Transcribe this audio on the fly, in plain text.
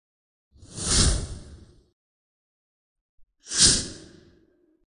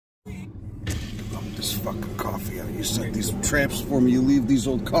this fucking coffee on it. You set these traps for me. You leave these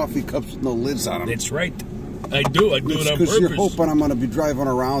old coffee cups with no lids on them. That's right. I do it on purpose. Because you're hoping I'm going to be driving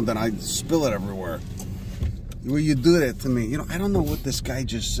around and I spill it everywhere. Well, you do that to me. You know, I don't know what this guy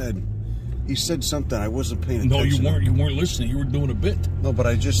just said. He said something. I wasn't paying attention. No, you weren't listening. You were doing a bit. No, but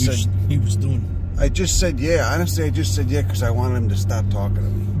I just said... He was doing... I just said yeah. Honestly, I just said yeah because I wanted him to stop talking to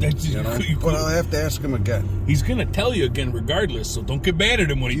me. But I'll have to ask him again. He's going to tell you again regardless, so don't get mad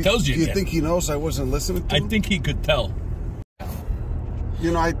at him when he tells you again. Do you think he knows I wasn't listening to him? I think he could tell.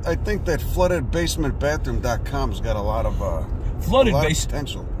 You know, I think that floodedbasementbathroom.com's got a lot of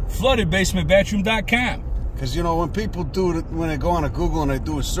potential. Floodedbasementbathroom.com. Because, you know, when people when they go on a Google and they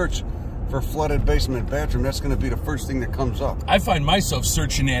do a search for flooded basement bathroom, that's going to be the first thing that comes up. I find myself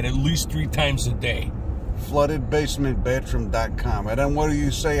searching at least 3 times a day. Floodedbasementbathroom.com. And then what do you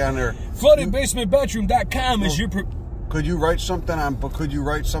say on there? Floodedbasementbathroom.com is your... Could you write something on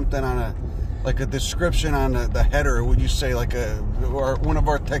a description on the header? Would you say or one of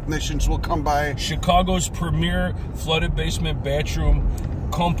our technicians will come by? Chicago's premier flooded basement bathroom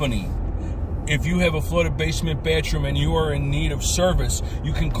company. If you have a flooded basement bathroom and you are in need of service,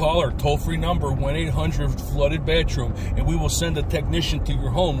 you can call our toll-free number, 1-800-FLOODED-BATHROOM, and we will send a technician to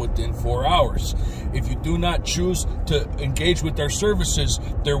your home within 4 hours. If you do not choose to engage with our services,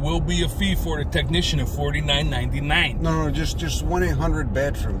 there will be a fee for the technician of $49.99. No, just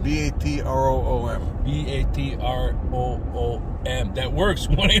 1-800-BATHROOM, BATROOM. BATROOM. That works,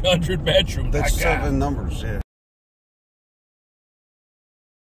 1-800-BATHROOM. That's 7 numbers, yeah.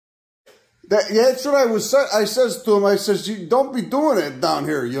 That's what I says to him. I says, you don't be doing it down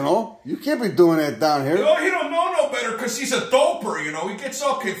here, you know? You can't be doing it down here. You know, he don't know no better because he's a doper, you know? He gets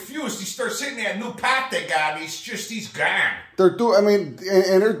all confused. He starts hitting that new pot they got, and he's gone. They're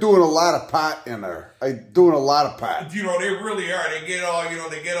doing a lot of pot in there. Doing a lot of pot. You know, they really are. They get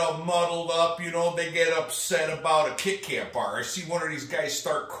all muddled up, you know? They get upset about a Kit Kat bar. I see one of these guys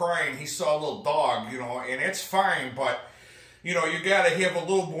start crying. He saw a little dog, you know, and it's fine, but, you know, you got to have a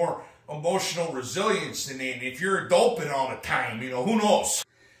little more emotional resilience than that. If you're doping all the time, you know, who knows?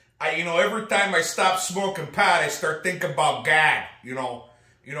 Every time I stop smoking pot, I start thinking about God, you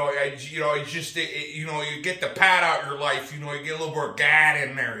get the pot out of your life, you know, you get a little more God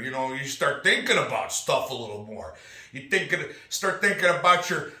in there, you know, you start thinking about stuff a little more. Start thinking about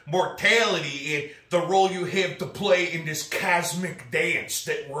your mortality and the role you have to play in this cosmic dance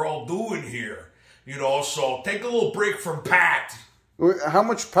that we're all doing here, you know, so take a little break from pot. How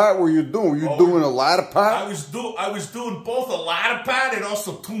much pot were you doing? Were you doing a lot of pot? I was doing both a lot of pot and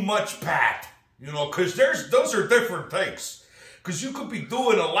also too much pot. You know, because those are different things. Because you could be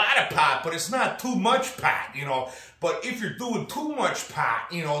doing a lot of pot, but it's not too much pot, you know. But if you're doing too much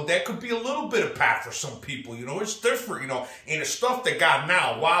pot, you know, that could be a little bit of pot for some people, you know. It's different, you know. And the stuff they got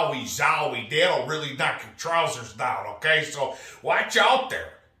now, wowie, zowie, they'll really knock your trousers down, okay? So watch out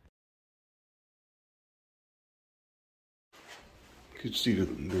there. You could see the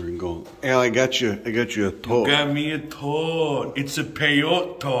ring go. Al, I got you a toad. You got me a toad. It's a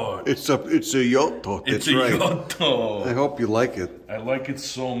peyote toad. It's a yacht toad. It's a yacht toad. I hope you like it. I like it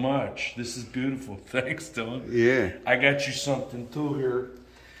so much. This is beautiful. Thanks, Dylan. Yeah. I got you something too here.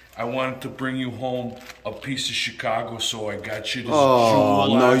 I wanted to bring you home a piece of Chicago, so I got you this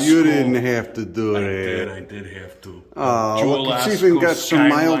Jewel no, you didn't have to do that. I did have to. Oh, look, it's even got some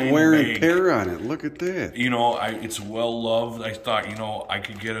mild wear and tear on it. Look at that. You know, it's well loved. I thought, you know, I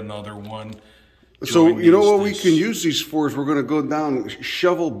could get another one. So, you know what we can use these for is we're going to go down,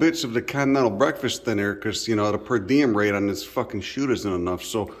 shovel bits of the continental breakfast in there because, you know, the per diem rate on this fucking shoot isn't enough.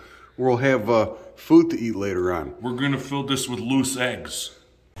 So we'll have food to eat later on. We're going to fill this with loose eggs.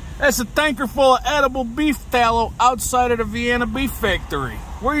 That's a tanker full of edible beef tallow outside of the Vienna Beef Factory.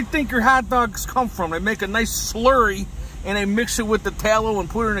 Where do you think your hot dogs come from? They make a nice slurry and they mix it with the tallow and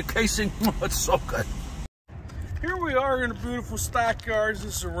put it in a casing. It's so good. Here we are in the beautiful stockyards.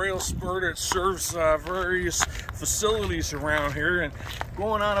 This is a rail spur that serves various facilities around here. And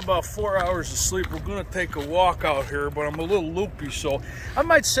going on about 4 hours of sleep, we're going to take a walk out here, but I'm a little loopy, so I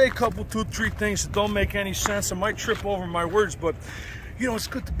might say a couple, 2, 3 things that don't make any sense. I might trip over my words, but you know, it's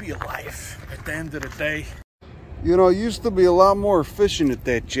good to be alive at the end of the day. You know, it used to be a lot more efficient at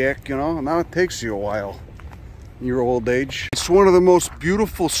that, Jack, you know. Now it takes you a while in your old age. It's one of the most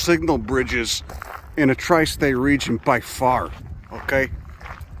beautiful signal bridges in the tri-state region by far, okay?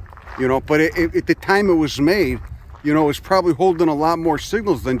 You know, but at the time it was made, you know, it was probably holding a lot more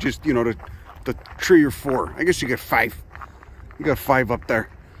signals than just, you know, the 3 or 4. I guess you get 5. You got 5 up there.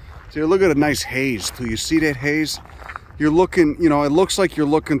 So look at a nice haze, too. You see that haze? You're looking, you know, it looks like you're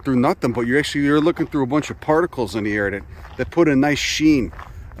looking through nothing, but you're looking through a bunch of particles in the air that put a nice sheen,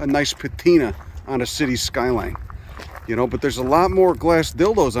 a nice patina on a city skyline. You know, but there's a lot more glass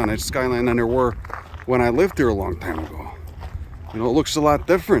dildos on that skyline than there were when I lived here a long time ago. You know, it looks a lot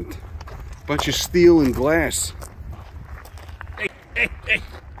different. Bunch of steel and glass. Hey.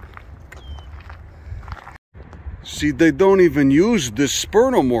 See, they don't even use this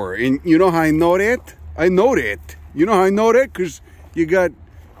spur no more. And you know how I know that? I know that. You know how I know that? Because you got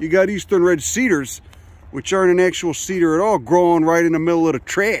Eastern red cedars, which aren't an actual cedar at all, growing right in the middle of the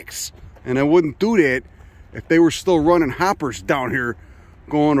tracks. And I wouldn't do that if they were still running hoppers down here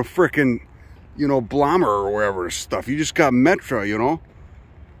going to frickin', you know, Blommer or wherever the stuff. You just got Metro, you know?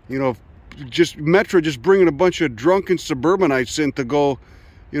 You know, just Metro just bringing a bunch of drunken suburbanites in to go,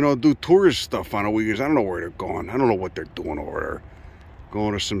 you know, do tourist stuff on the weekends. I don't know where they're going. I don't know what they're doing over there.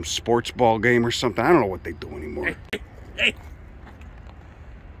 Going to some sports ball game or something. I don't know what they do anymore. Hey.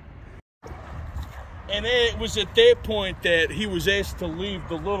 And it was at that point that he was asked to leave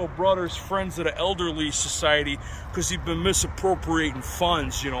the Little Brothers Friends of the Elderly Society because he'd been misappropriating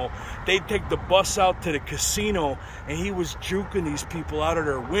funds, you know. They'd take the bus out to the casino and he was juking these people out of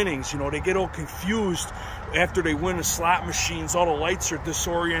their winnings. You know, they get all confused after they win the slot machines. All the lights are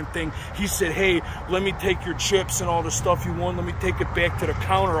disorienting. He said, hey, let me take your chips and all the stuff you won. Let me take it back to the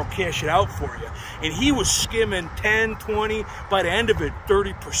counter. I'll cash it out for you. And he was skimming 10, 20, by the end of it,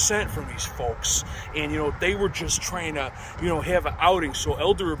 30% from these folks. And, you know, they were just trying to, you know, have an outing. So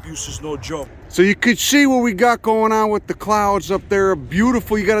elder abuse is no joke. So you could see what we got going on with the clouds up there.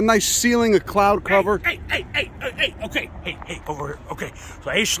 Beautiful. You got a nice ceiling of cloud cover. Hey, okay. Hey, over here. Okay,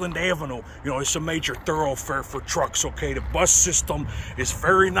 so Ashland Avenue, you know, it's a major thoroughfare for trucks, okay? The bus system is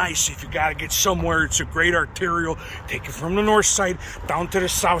very nice. If you got to get somewhere, it's a great arterial. Take it from the north side down to the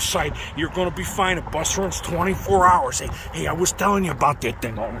south side. You're going to be fine. The bus runs 24 hours. Hey, I was telling you about that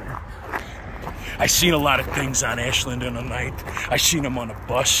thing over there. I seen a lot of things on Ashland in the night. I seen them on a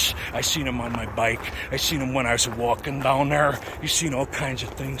bus. I seen them on my bike. I seen them when I was walking down there. You seen all kinds of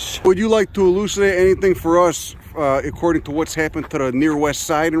things. Would you like to elucidate anything for us according to what's happened to the near west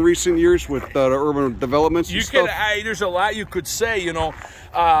side in recent years with the urban developments and stuff? There's a lot you could say, you know.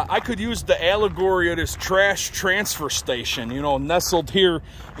 I could use the allegory of this trash transfer station, you know, nestled here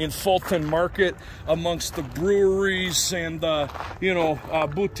in Fulton Market amongst the breweries and, you know,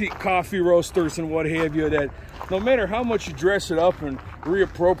 boutique coffee roasters and what have you, that no matter how much you dress it up and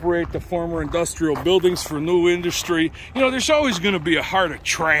reappropriate the former industrial buildings for new industry, you know, there's always going to be a heart of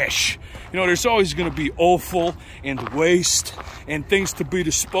trash. You know, there's always going to be offal and waste and things to be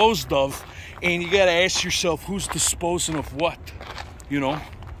disposed of. And you got to ask yourself, who's disposing of what? You know,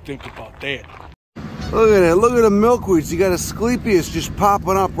 think about that. Look at that. Look at the milkweeds. You got Asclepias just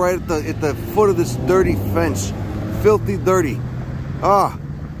popping up right at the foot of this dirty fence. Filthy dirty. Ah.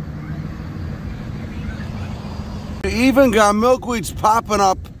 You even got milkweeds popping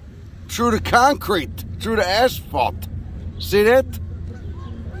up through the concrete, through the asphalt. See that?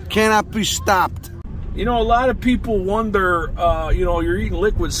 Cannot be stopped. You know, a lot of people wonder, you know, you're eating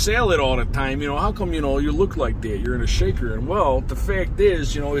liquid salad all the time. You know, how come, you know, you look like that? You're in a shaker. And, well, the fact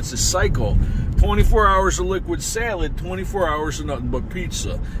is, you know, it's a cycle. 24 hours of liquid salad, 24 hours of nothing but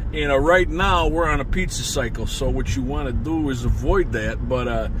pizza. And right now, we're on a pizza cycle. So what you want to do is avoid that.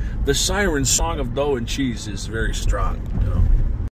 But the siren song of dough and cheese is very strong, you know.